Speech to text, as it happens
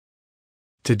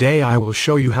Today I will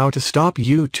show you how to stop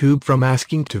YouTube from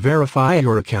asking to verify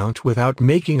your account without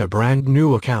making a brand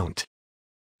new account.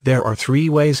 There are 3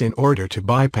 ways in order to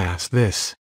bypass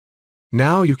this.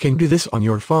 Now you can do this on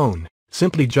your phone.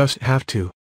 Simply just have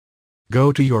to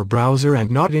go to your browser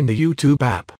and not in the YouTube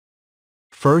app.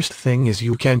 First thing is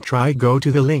you can try go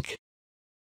to the link.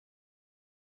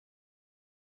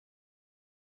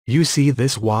 You see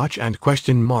this watch and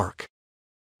question mark.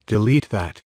 Delete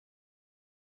that.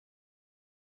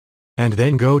 And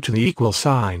then go to the equal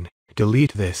sign,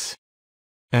 delete this.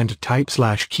 And type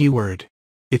 /keyword.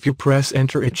 If you press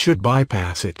enter it should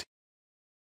bypass it.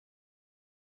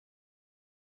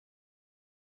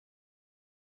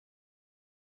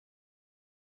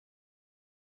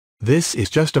 This is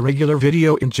just a regular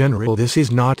video in general, this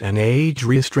is not an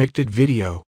age-restricted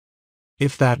video.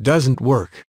 If that doesn't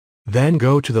work, then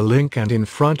go to the link and in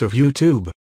front of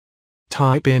YouTube,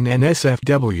 type in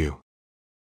NSFW.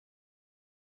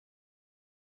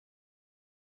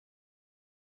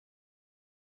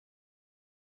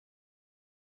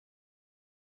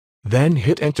 Then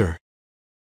hit enter.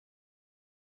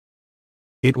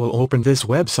 It will open this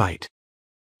website.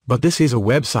 But this is a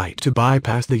website to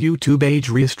bypass the YouTube age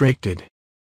restricted.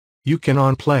 You can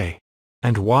on play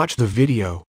and watch the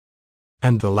video.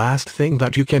 And the last thing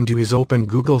that you can do is open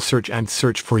Google search and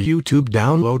search for YouTube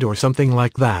download or something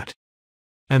like that.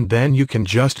 And then you can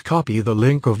just copy the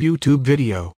link of YouTube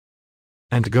video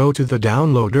and go to the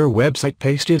downloader website,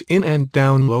 paste it in and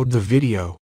download the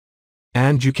video.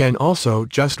 And you can also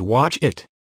just watch it.